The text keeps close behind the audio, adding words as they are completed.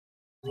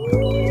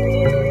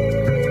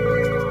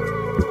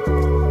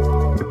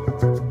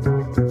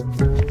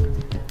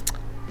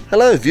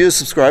Hello viewers,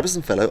 subscribers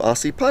and fellow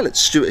RC pilots.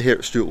 Stuart here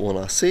at Stuart Warne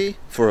RC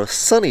for a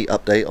sunny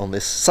update on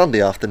this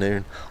Sunday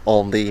afternoon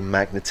on the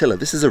Magnatilla.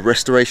 This is a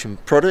restoration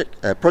project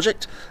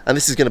and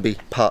this is going to be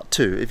part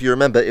 2. If you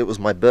remember, it was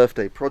my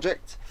birthday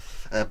project,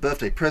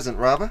 birthday present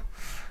rather,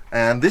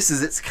 and this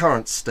is its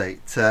current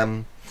state.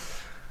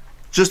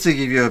 Just to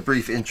give you a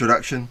brief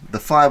introduction, the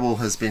firewall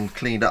has been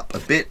cleaned up a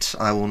bit.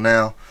 I will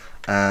now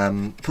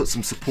put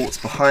some supports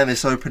behind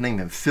this opening,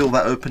 then fill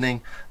that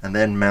opening, and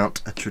then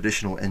mount a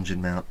traditional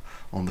engine mount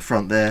on the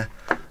front there,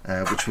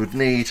 which would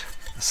need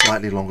a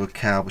slightly longer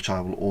cowl, which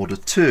I will order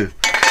too.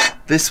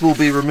 This will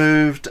be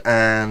removed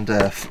and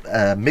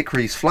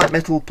Micrie's flight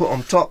metal put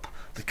on top.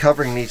 The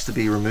covering needs to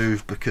be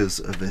removed because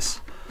of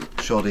this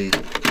shoddy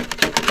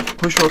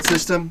pushrod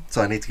system,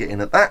 so I need to get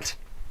in at that.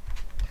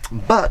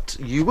 But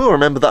you will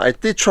remember that I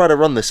did try to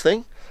run this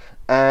thing,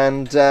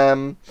 and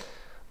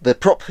the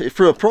prop, it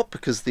threw a prop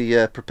because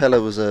the propeller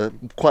was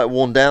quite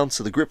worn down,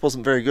 so the grip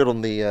wasn't very good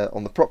on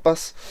the prop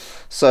bus.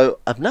 So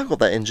I've now got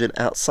that engine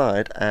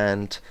outside,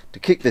 and to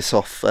kick this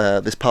off,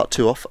 this part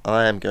 2 off,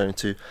 I am going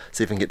to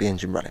see if I can get the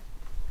engine running.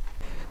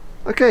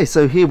 Okay,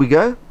 so here we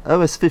go,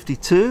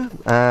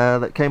 OS52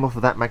 that came off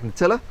of that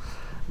Magnatilla.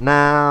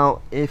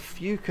 Now, if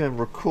you can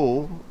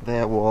recall,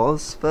 there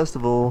was, first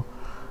of all,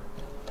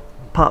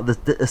 part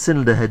of the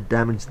cylinder head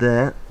damage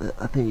there.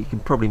 I think you can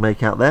probably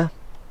make out there.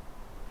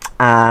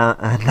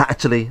 And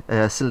actually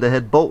a cylinder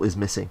head bolt is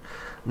missing.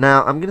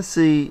 Now I'm going to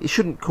see, it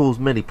shouldn't cause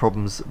many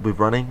problems with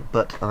running,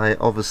 but I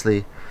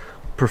obviously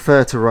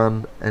prefer to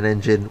run an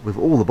engine with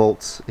all the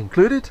bolts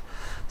included.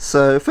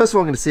 So first of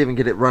all I'm going to see if I can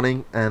get it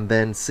running, and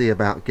then see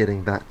about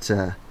getting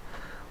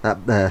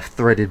that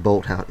threaded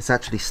bolt out. It's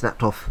actually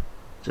snapped off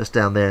just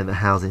down there in the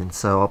housing,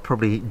 so I'll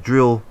probably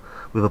drill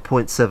with a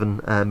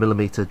 0.7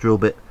 millimeter drill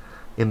bit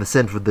in the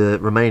center of the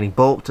remaining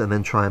bolt, and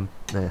then try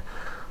and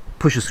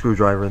push a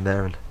screwdriver in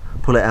there and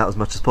pull it out as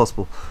much as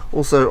possible.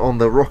 Also on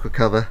the rocker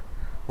cover,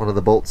 one of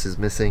the bolts is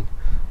missing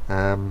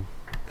from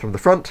the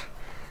front.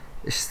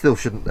 It still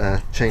shouldn't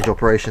change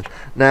operation.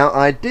 Now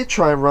I did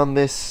try and run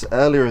this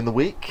earlier in the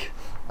week,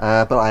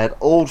 but I had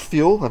old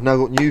fuel. I've now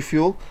got new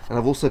fuel, and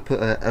I've also put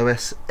an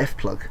OS F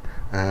plug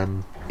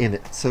in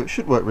it, so it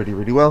should work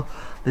really well.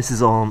 This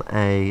is on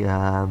a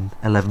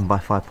 11 by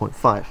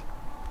 5.5.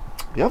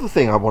 The other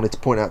thing I wanted to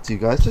point out to you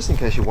guys, just in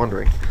case you're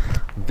wondering,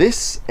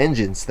 this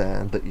engine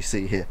stand that you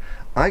see here,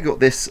 I got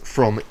this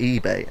from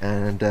eBay,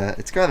 and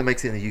it's a guy that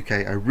makes it in the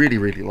UK. I really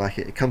like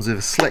it. It comes with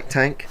a select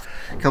tank,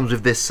 it comes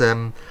with this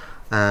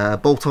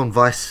bolt-on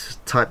vice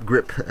type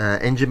grip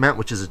engine mount,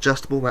 which is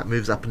adjustable. That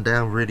moves up and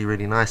down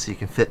really nice, so you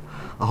can fit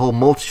a whole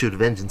multitude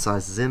of engine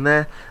sizes in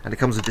there. And it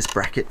comes with this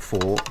bracket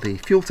for the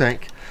fuel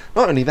tank.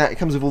 Not only that, it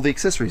comes with all the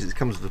accessories. It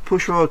comes with the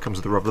push rod, comes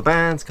with the rubber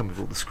bands, comes with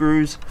all the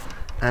screws,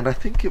 and I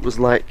think it was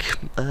like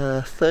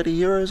 30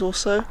 euros or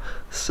so,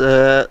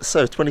 so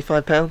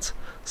 £25.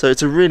 So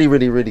it's a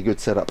really good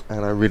setup,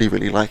 and I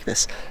really like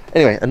this.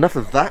 Anyway, enough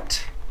of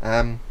that.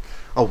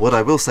 Oh, what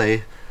I will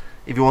say,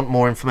 if you want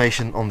more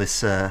information on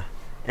this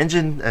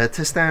engine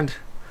test stand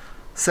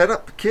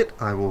setup kit,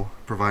 I will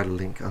provide a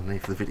link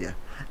underneath the video.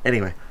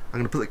 Anyway, I'm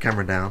going to put the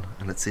camera down,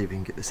 and let's see if we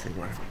can get this thing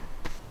running.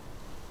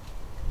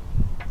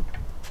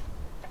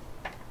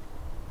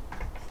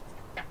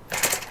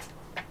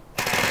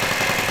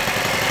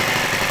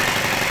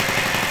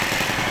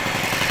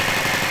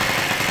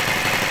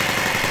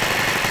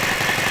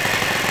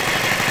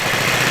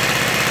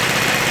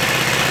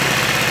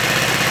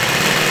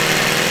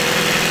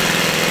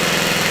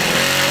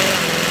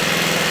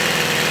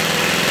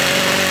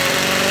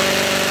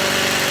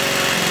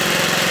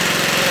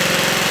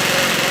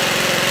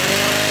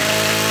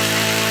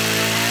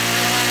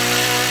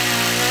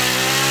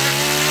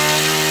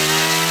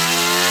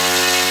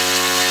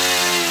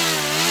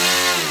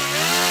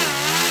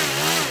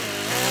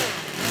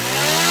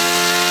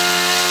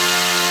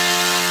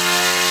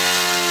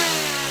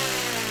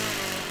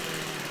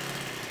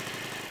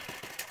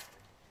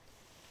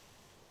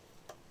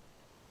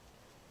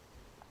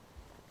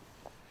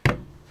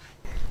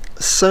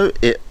 So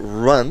it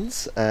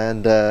runs,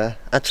 and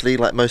actually,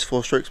 like most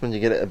 4-strokes, when you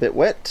get it a bit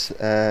wet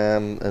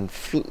and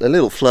a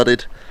little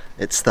flooded,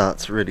 it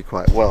starts really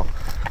quite well.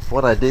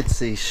 What I did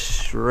see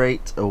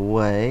straight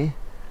away,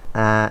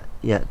 yeah,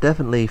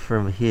 definitely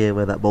from here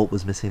where that bolt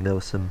was missing, there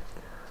was some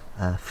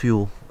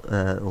fuel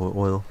or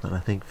oil, but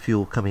I think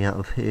fuel coming out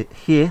of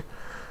here,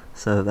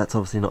 so that's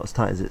obviously not as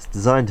tight as it's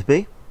designed to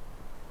be.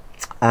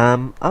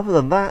 Other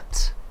than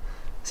that,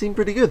 seemed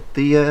pretty good.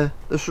 The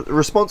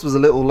response was a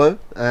little low,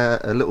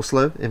 a little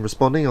slow in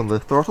responding on the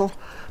throttle,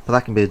 but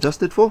that can be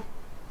adjusted for,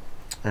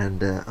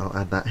 and I'll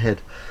add that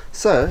head.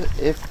 So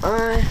if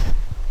I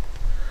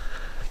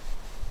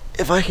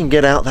can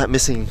get out that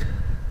missing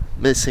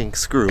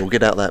screw, or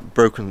get out that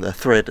broken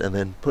thread and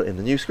then put in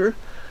the new screw,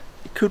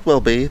 it could well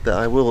be that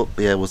I will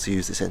be able to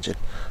use this engine.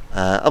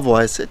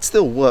 Otherwise it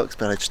still works,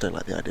 but I just don't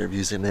like the idea of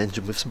using an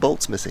engine with some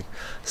bolts missing,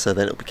 so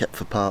then it'll be kept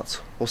for parts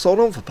or sold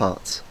on for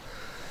parts.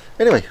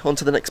 Anyway, on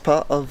to the next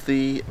part of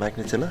the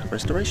Magnatilla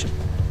restoration.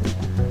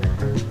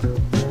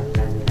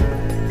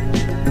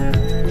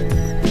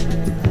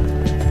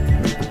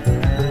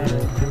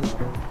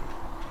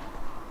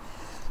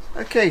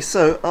 Okay,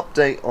 so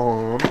update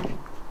on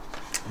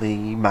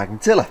the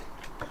Magnatilla.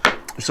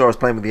 You saw I was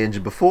playing with the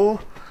engine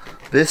before.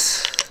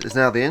 This is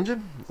now the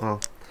engine.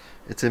 Well,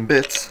 it's in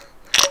bits,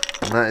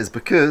 and that is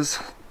because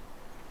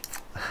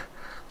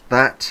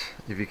that,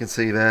 if you can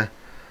see there,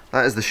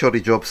 that is the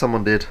shoddy job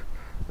someone did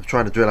of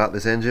trying to drill out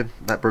this engine.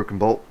 That broken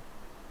bolt,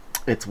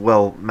 it's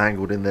well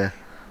mangled in there.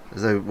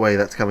 There's no way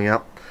that's coming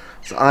out.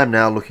 So I'm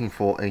now looking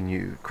for a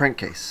new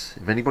crankcase.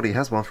 If anybody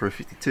has one for a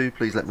 52,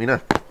 please let me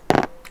know.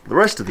 The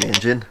rest of the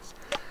engine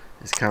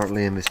is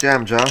currently in this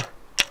jam jar,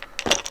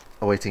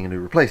 awaiting a new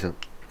replacement.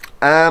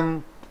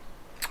 Now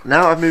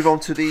I've moved on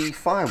to the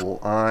firewall.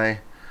 I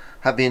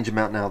have the engine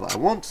mount now that I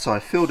want, so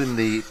I filled in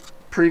the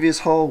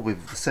previous hole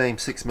with the same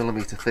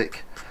 6mm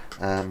thick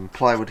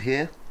plywood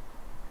here.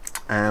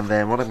 And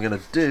then what I'm going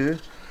to do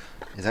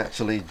is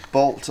actually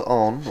bolt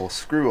on, or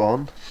screw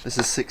on, this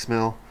is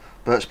 6mm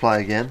birch ply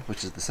again,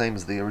 which is the same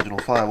as the original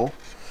firewall,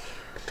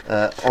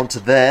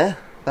 onto there.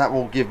 That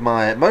will give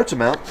my motor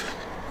mount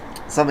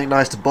something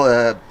nice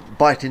to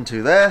bite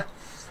into there,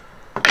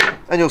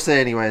 and you'll see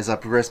anyway as I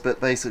progress,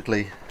 but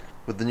basically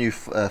with the new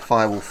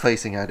firewall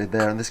facing added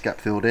there and this gap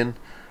filled in,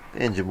 the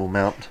engine will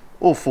mount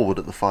all forward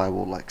at the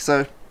firewall like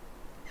so,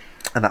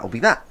 and that will be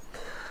that.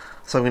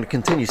 So I'm going to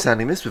continue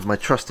sanding this with my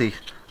trusty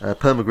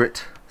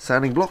Permagrit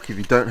sanding block. If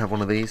you don't have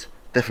one of these,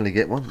 definitely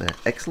get one, they're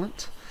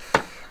excellent.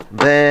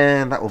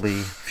 Then that will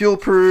be fuel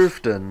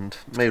proofed and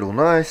made all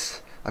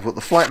nice. I've got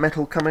the flight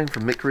metal coming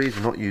from Mickery's,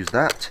 I've not used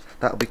that,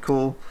 that'll be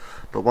cool.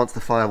 But once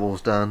the firewall's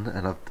done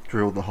and I've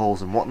drilled the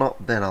holes and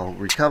whatnot, then I'll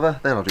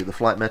recover, then I'll do the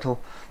flight metal,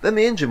 then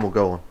the engine will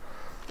go on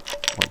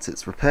once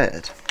it's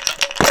repaired.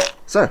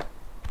 So,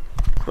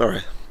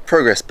 alright,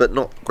 progress, but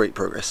not great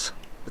progress.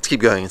 Let's keep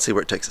going and see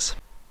where it takes us.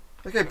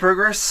 Okay,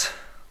 progress.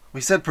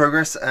 We said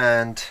progress,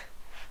 and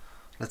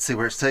let's see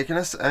where it's taken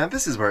us. And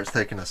this is where it's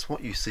taken us.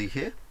 What you see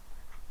here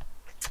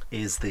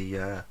is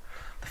the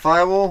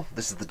firewall.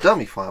 This is the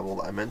dummy firewall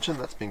that I mentioned.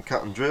 That's been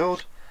cut and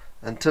drilled.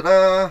 And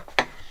ta-da!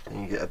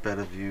 And you get a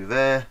better view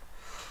there.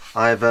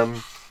 I've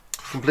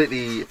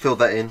completely filled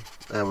that in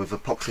with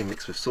epoxy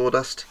mixed with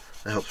sawdust.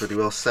 That helps really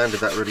well. Sanded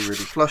that really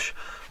flush.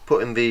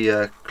 Put in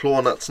the claw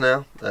nuts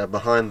now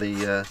behind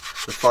the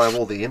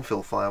firewall, the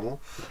infill firewall.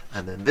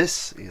 And then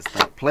this is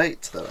that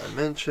plate that I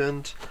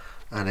mentioned,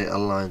 and it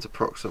aligns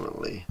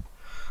approximately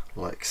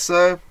like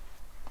so.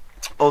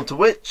 Onto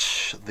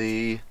which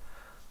the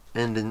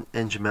engine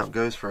mount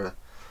goes for a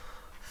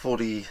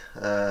 40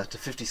 to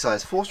 50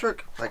 size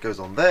 4-stroke. That goes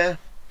on there.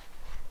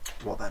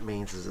 What that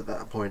means is at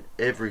that point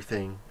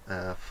everything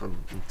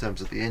in terms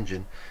of the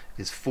engine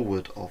is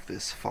forward of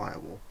this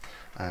firewall.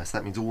 So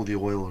that means all the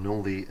oil and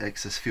all the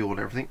excess fuel and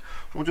everything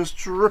will just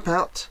drip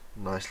out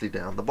nicely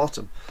down the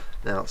bottom.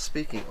 Now,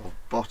 speaking of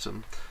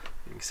bottom,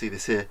 you can see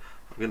this here.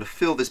 I'm going to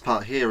fill this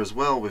part here as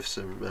well with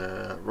some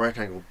right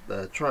angle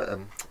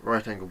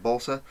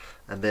balsa,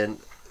 and then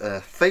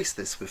face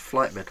this with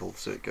flight metal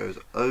so it goes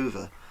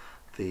over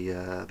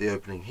the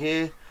opening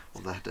here,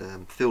 or that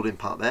filled in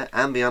part there,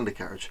 and the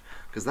undercarriage,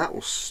 because that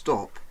will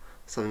stop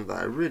something that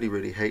I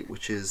really hate,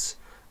 which is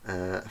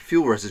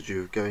fuel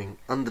residue going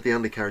under the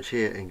undercarriage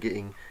here and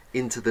getting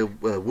into the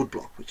wood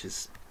block, which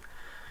is,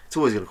 it's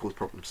always going to cause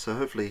problems. So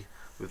hopefully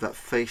with that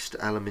faced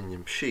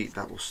aluminium sheet,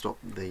 that will stop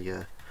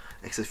the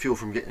excess fuel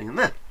from getting in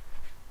there.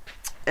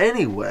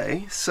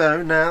 Anyway,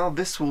 so now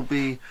this will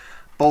be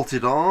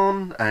bolted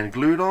on and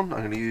glued on.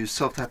 I'm going to use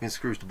self-tapping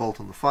screws to bolt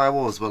on the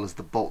firewall, as well as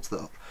the bolts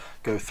that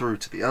go through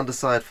to the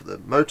underside for the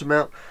motor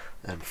mount,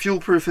 and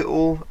fuel proof it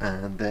all,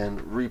 and then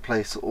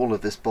replace all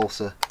of this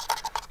balsa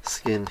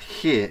skin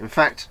here. In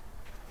fact,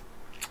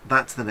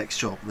 that's the next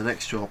job. The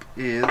next job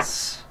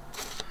is,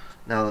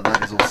 now that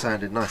that is all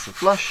sanded nice and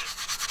flush,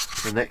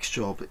 the next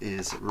job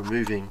is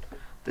removing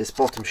this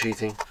bottom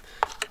sheeting,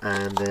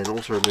 and then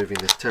also removing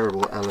this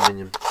terrible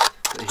aluminium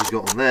that he's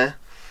got on there,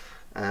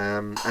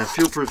 and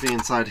fuel proofing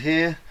inside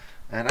here,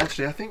 and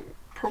actually I think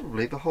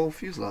probably the whole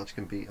fuselage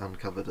can be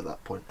uncovered at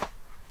that point.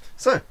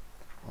 So,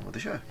 on with the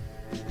show.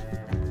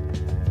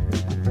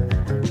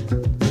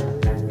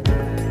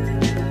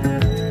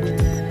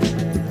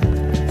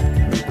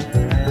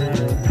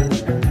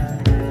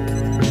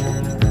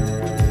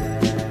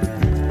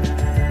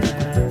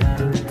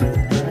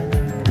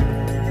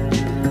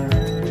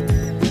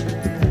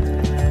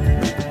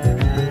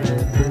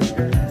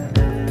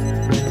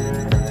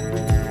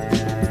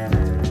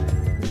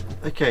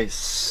 Okay,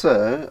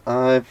 so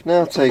I've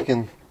now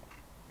taken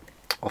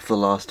off the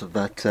last of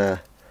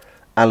that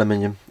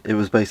aluminium. It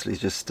was basically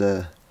just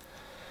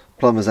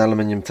plumber's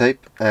aluminium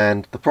tape,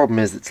 and the problem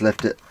is it's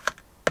left it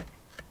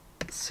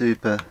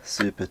super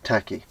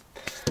tacky,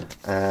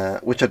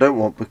 which I don't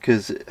want,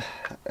 because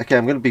okay,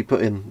 I'm going to be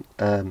putting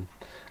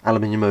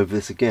aluminium over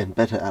this again,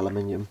 better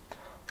aluminium,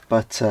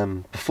 but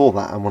before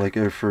that I want to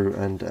go through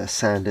and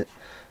sand it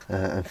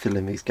and fill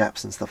in these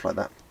gaps and stuff like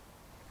that.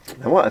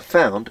 Now what I've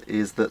found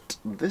is that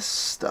this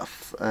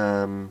stuff,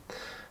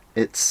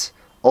 it's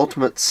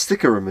ultimate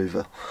sticker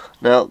remover.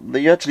 Now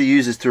you actually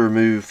use this to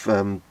remove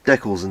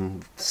decals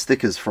and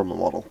stickers from a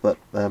model, but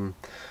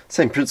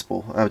same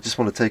principle. I just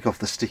want to take off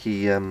the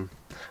sticky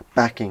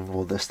backing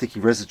or the sticky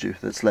residue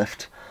that's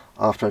left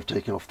after I've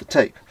taken off the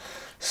tape.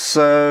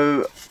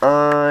 So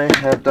I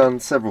have done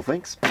several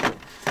things.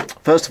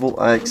 First of all,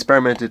 I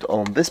experimented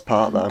on this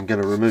part that I'm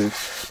going to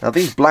remove. Now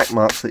these black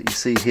marks that you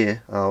see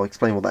here, I'll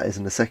explain what that is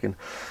in a second.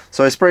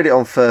 So I sprayed it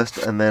on first,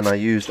 and then I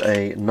used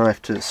a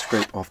knife to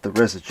scrape off the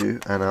residue,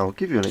 and I'll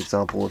give you an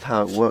example of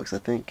how it works, I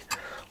think,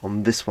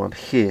 on this one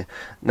here.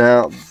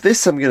 Now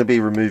this I'm going to be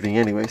removing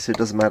anyway, so it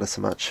doesn't matter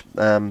so much.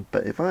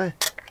 But if I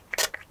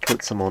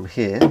put some on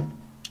here,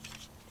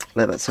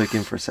 let that soak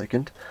in for a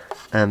second,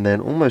 and then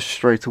almost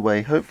straight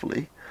away,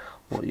 hopefully,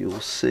 what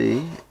you'll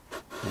see,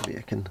 maybe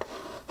I can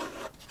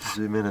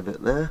zoom in a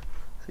bit there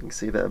so you can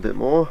see that a bit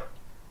more.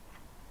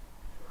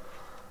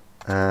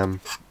 I'll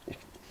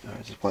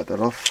just wipe that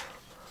off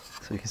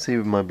so you can see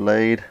with my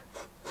blade,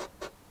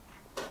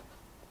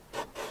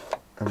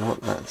 and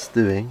what that's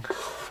doing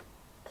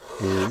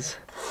is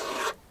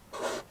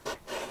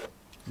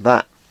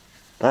that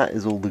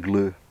is all the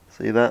glue.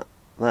 See that?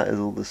 That is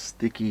all the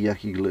sticky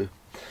yucky glue.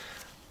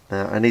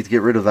 Now I need to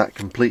get rid of that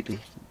completely,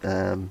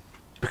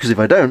 because if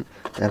I don't,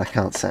 then I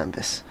can't sand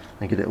this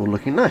and get it all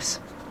looking nice.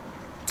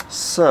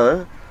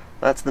 So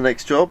that's the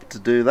next job, to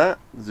do that.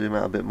 Zoom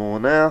out a bit more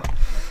now.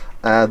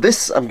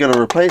 This I'm going to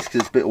replace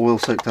because it's a bit oil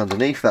soaked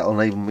underneath. That will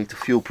enable me to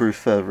fuel proof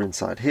further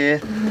inside here.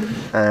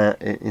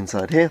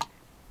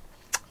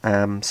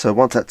 So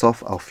once that's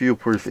off, I'll fuel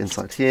proof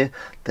inside here,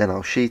 then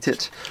I'll sheet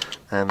it,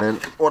 and then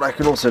what I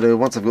can also do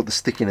once I've got the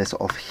stickiness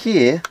off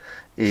here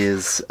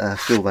is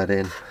fill that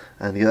in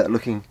and get that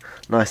looking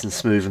nice and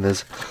smooth. And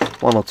there's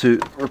one or two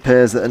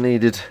repairs that are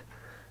needed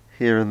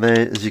here and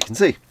there, as you can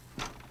see.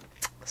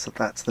 So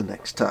that's the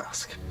next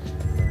task.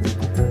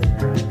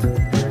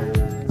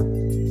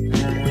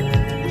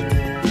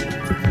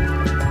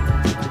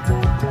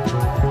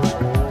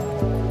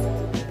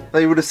 Now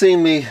you would have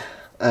seen me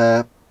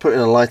putting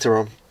a lighter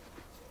on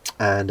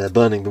and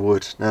burning the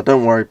wood. Now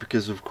don't worry,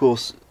 because of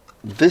course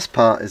this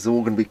part is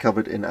all going to be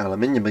covered in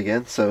aluminium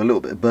again, so a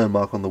little bit of burn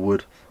mark on the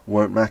wood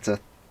won't matter.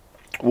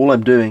 All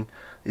I'm doing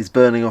is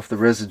burning off the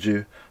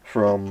residue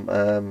from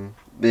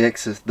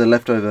the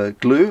leftover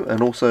glue,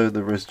 and also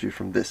the residue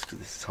from this, because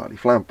this is highly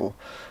flammable.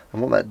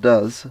 And what that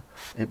does,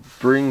 it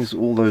brings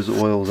all those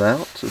oils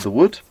out of the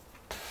wood,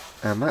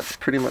 and that's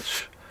pretty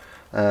much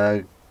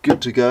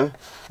good to go.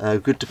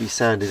 Good to be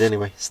sanded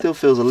anyway. Still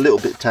feels a little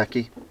bit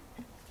tacky,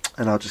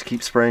 and I'll just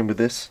keep spraying with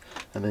this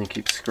and then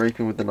keep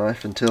scraping with the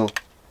knife until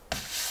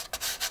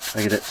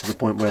I get it to the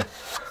point where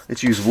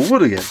it's usable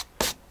wood again.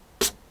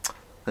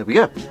 There we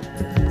go.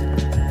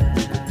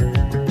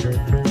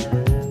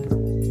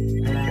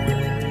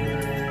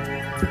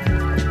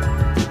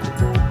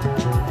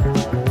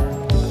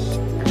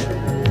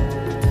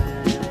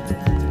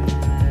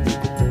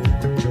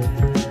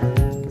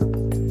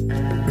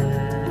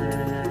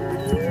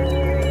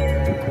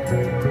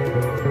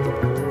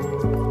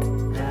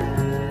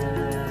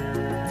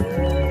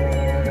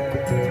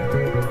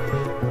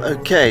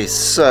 Okay,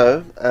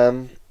 so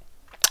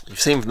you've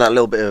seen from that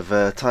little bit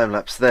of time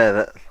lapse there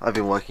that I've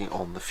been working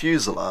on the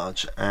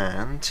fuselage,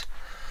 and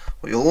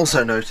what you'll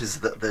also notice is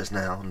that there's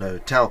now no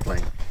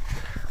tailplane.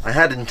 I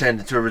had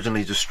intended to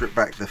originally just strip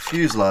back the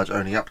fuselage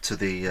only up to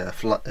the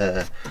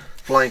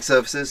flying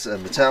surfaces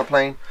and the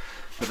tailplane,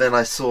 but then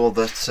I saw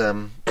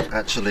that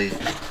actually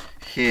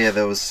here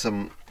there was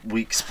some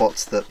weak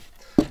spots that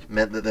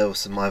meant that there was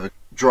some either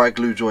dry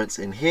glue joints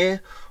in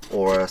here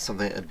or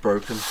something that had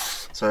broken.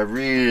 So I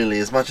really,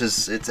 as much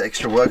as it's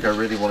extra work, I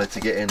really wanted to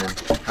get in and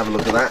have a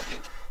look at that.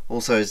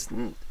 Also,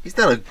 he's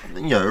done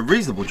a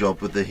reasonable job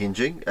with the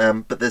hinging,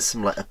 but there's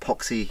some like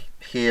epoxy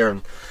here,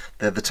 and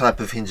they're the type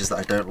of hinges that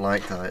I don't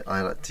like.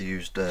 I like to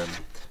use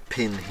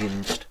pin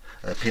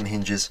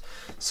hinges.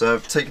 So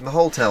I've taken the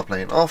whole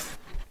tailplane off.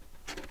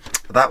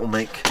 That will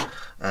make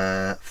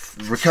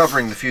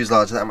recovering the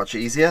fuselage that much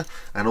easier,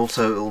 and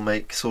also it will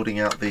make sorting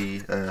out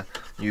the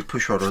new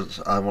push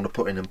rodders I want to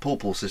put in a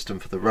pull system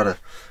for the rudder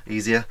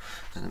easier.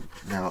 And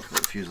now I've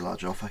got the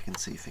fuselage off, I can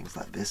see things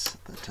like this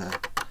that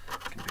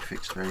can be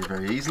fixed very,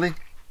 very easily.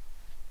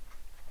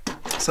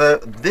 So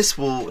this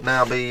will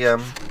now be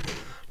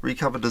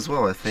recovered as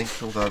well, I think,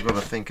 although I've got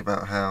to think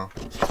about how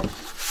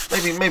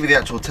maybe the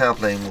actual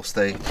tailplane will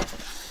stay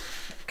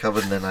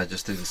covered and then I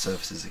just do the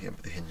surfaces again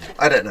with the hinge.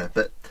 I don't know,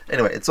 but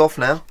anyway, it's off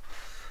now,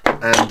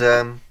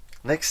 and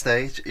next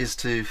stage is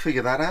to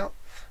figure that out,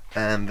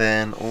 and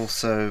then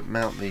also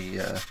mount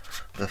the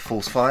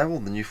false firewall,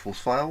 the new false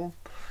firewall.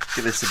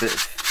 Give this a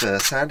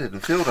bit sanded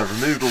and filled.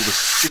 I've removed all the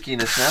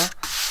stickiness now,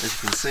 as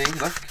you can see.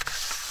 Look,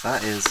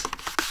 that is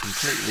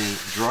completely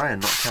dry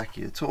and not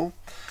tacky at all.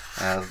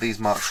 These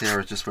marks here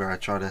are just where I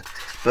try to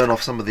burn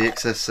off some of the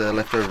excess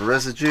leftover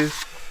residue.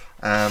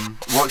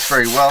 Works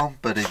very well,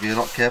 but if you're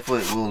not careful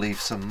it will leave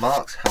some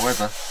marks.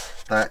 However,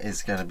 that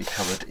is going to be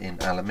covered in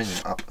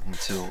aluminium up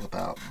until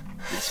about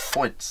this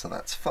point, so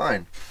that's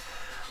fine.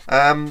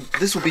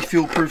 This will be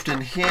fuel proofed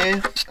in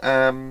here.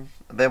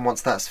 Then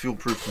once that's fuel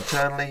proofed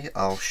internally,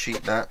 I'll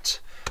sheet that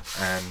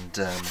and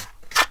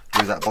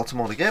glue that bottom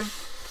on again,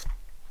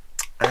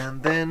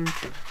 and then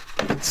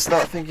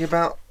start thinking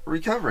about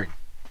recovering.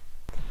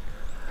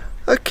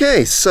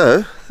 Okay,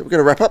 so we're going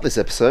to wrap up this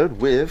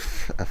episode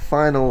with a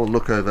final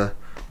look over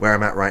where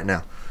I'm at right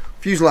now.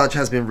 Fuselage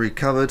has been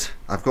recovered.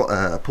 I've got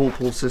a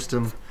pull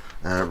system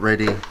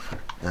ready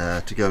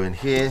to go in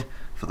here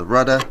for the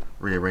rudder,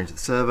 rearrange the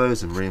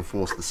servos and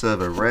reinforce the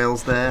servo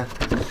rails there,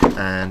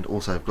 and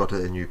also I've got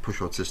a new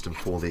pushrod system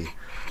for the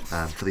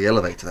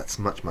elevator. That's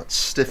much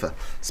stiffer.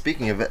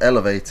 Speaking of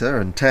elevator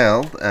and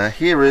tail,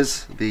 here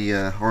is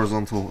the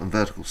horizontal and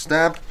vertical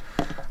stab.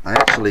 I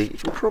actually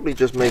can probably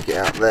just make it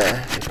out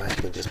there if I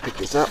can just pick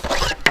this up.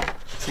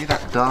 See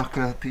that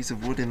darker piece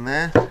of wood in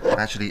there?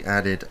 I actually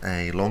added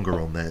a longer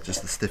on there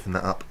just to stiffen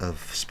that up of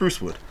spruce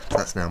wood.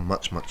 That's now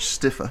much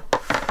stiffer.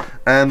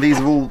 And these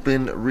have all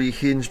been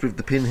rehinged with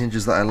the pin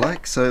hinges that I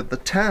like, so the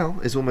tail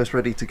is almost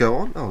ready to go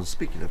on. Oh,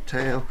 speaking of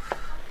tail,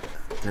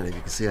 I don't know if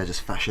you can see, I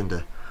just fashioned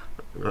a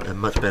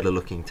much better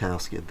looking tail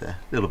skid there,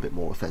 a little bit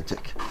more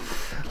authentic.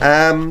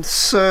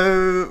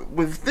 So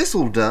with this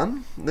all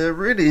done,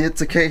 really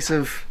it's a case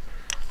of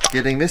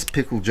getting this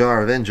pickle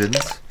jar of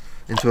engines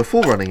into a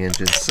full running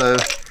engine. So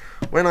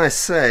when I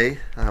say,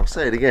 I'll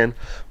say it again,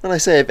 when I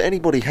say if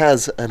anybody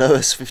has an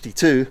OS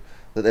 52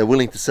 that they're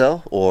willing to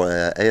sell, or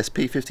a ASP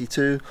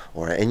 52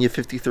 or an Enya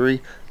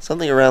 53,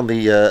 something around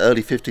the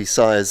early 50s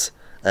size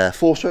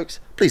 4-strokes,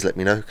 please let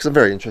me know, because I'm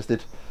very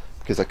interested,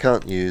 because I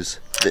can't use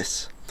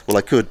this. Well,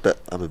 I could,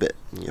 but I'm a bit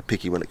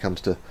picky when it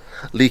comes to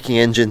leaking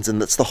engines,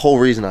 and that's the whole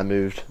reason I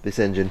moved this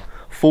engine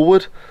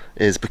forward,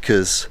 is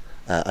because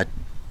I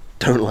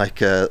don't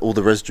like all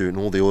the residue and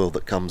all the oil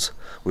that comes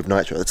with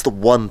nitro. That's the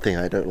one thing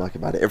I don't like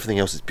about it. Everything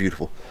else is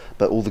beautiful,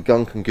 but all the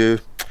gunk and goo,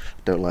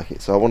 don't like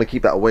it. So I want to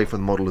keep that away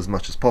from the model as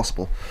much as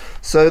possible.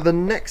 So the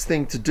next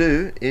thing to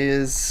do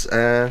is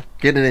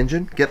get an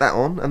engine, get that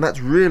on, and that's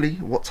really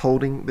what's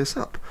holding this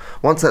up.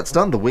 Once that's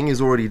done, the wing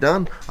is already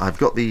done. I've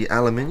got the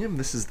aluminium.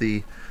 This is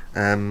the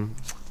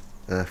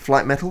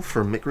flight metal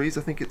from Micrees,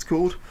 I think it's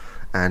called,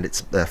 and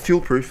it's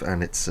fuel proof,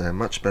 and it's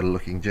much better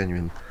looking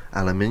genuine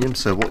aluminium.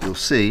 So what you'll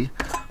see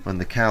when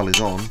the cowl is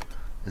on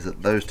is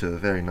that those two are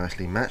very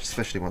nicely matched,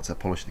 especially once I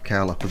polish the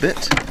cowl up a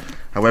bit.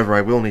 However,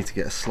 I will need to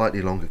get a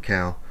slightly longer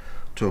cowl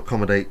to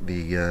accommodate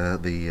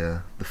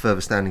the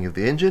further standing of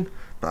the engine,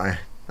 but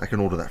I can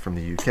order that from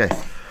the UK.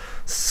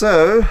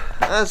 So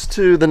as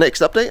to the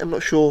next update, I'm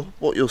not sure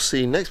what you'll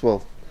see next.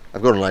 Well,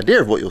 I've got an idea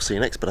of what you'll see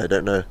next, but I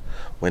don't know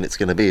when it's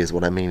going to be, is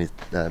what I meant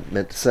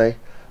to say.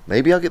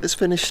 Maybe I'll get this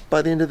finished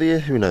by the end of the year,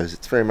 who knows.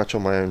 It's very much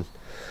on my own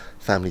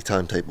family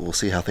timetable. We'll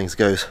see how things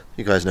goes.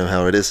 You guys know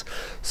how it is.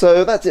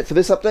 So that's it for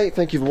this update.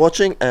 Thank you for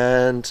watching,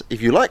 and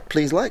if you like,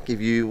 please like.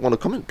 If you want to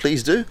comment,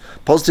 please do.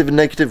 Positive and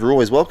negative are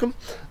always welcome,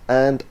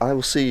 and I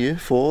will see you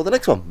for the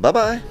next one. Bye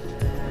bye.